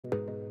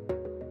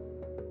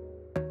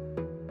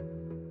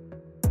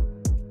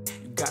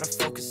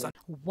focus on.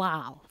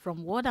 Wow,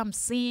 from what I'm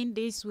seeing,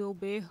 this will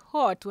be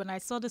hot. When I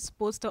saw this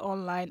poster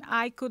online,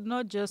 I could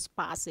not just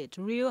pass it.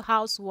 Real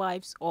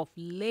Housewives of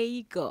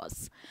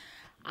Lagos.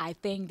 I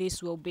think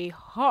this will be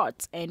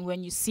hot. And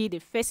when you see the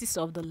faces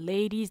of the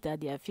ladies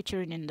that they are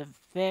featuring in the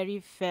very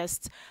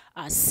first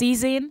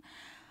season,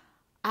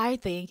 I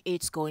think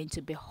it's going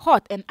to be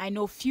hot. And I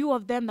know few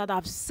of them that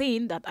I've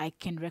seen that I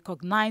can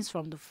recognize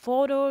from the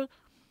photo.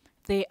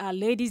 They are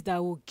ladies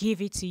that will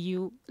give it to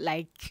you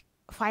like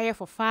fire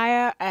for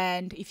fire.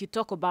 And if you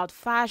talk about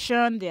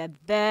fashion, they're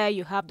there.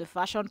 You have the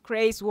fashion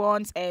craze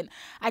ones. And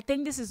I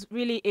think this is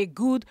really a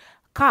good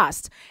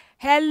cast.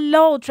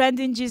 Hello,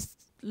 Trending Gist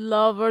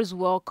lovers,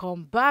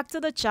 welcome back to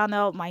the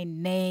channel. My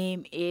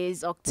name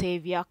is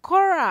Octavia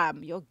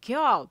Coram, your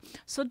girl.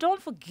 So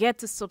don't forget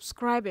to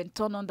subscribe and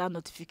turn on that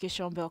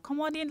notification bell. Come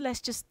on in,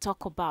 let's just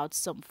talk about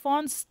some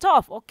fun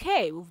stuff.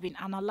 Okay, we've been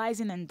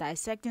analyzing and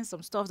dissecting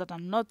some stuff that are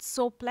not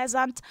so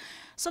pleasant,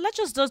 so let's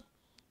just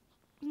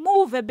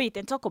move a bit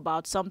and talk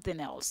about something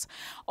else.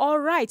 All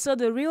right, so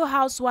the Real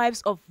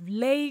Housewives of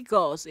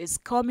Lagos is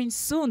coming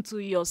soon to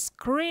your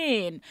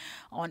screen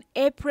on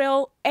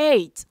April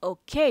 8th.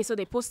 Okay, so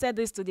they posted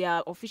this to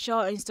their official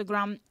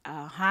Instagram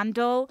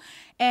handle,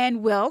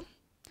 and well,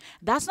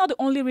 that's not the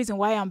only reason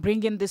why I'm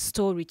bringing this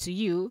story to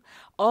you.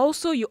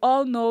 Also, you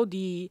all know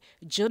the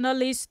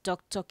journalist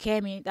Dr.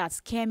 Kemi,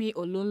 that's Kemi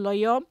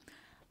Olunloyo.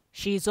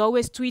 She's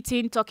always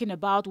tweeting, talking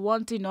about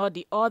one thing or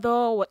the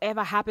other.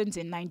 Whatever happens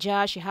in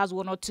Nigeria, she has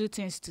one or two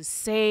things to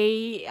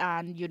say.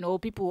 And, you know,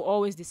 people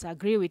always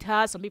disagree with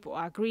her. Some people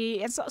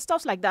agree and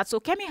stuff like that.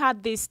 So Kemi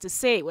had this to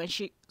say when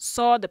she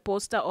saw the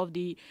poster of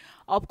the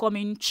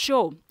upcoming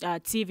show,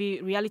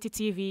 reality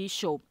TV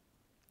show.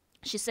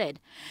 She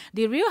said,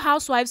 "The Real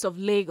Housewives of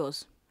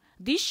Lagos.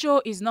 This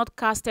show is not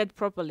casted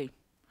properly.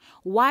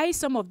 Why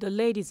some of the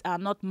ladies are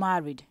not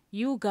married?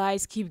 You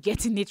guys keep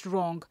getting it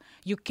wrong.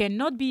 You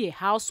cannot be a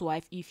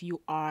housewife if you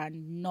are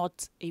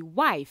not a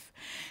wife."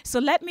 So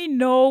let me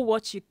know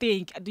what you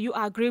think. Do you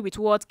agree with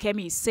what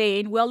Kemi is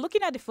saying? Well,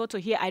 looking at the photo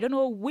here, I don't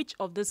know which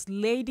of this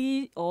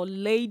lady or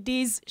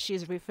ladies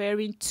she's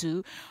referring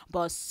to,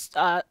 but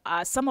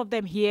some of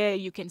them here,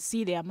 you can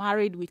see they are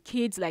married with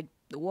kids, like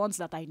the ones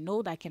that I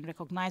know that I can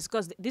recognize,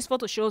 because this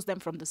photo shows them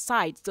from the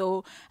side.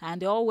 So,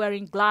 and they're all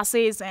wearing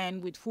glasses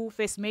and with full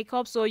face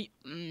makeup. So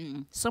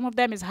some of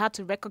them is hard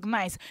to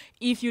recognize.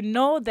 If you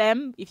know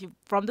them, if you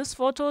from these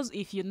photos,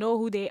 if you know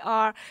who they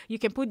are, you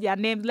can put their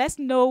name. Let's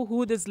know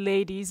who these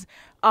ladies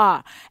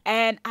are.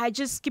 And I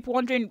just keep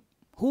wondering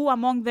who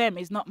among them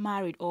is not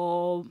married,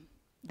 or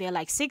they're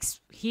like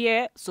 6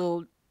 here.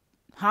 So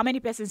how many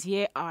persons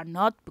here are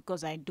not?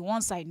 Because the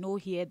ones I know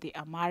here, they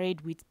are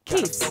married with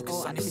kids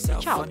or at least a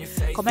child.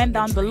 Comment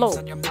down below.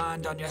 On your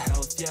mind, on your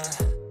health, yeah.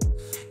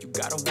 You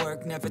gotta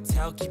work, never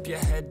tell, keep your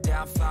head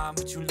down, find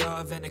what you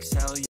love and excel.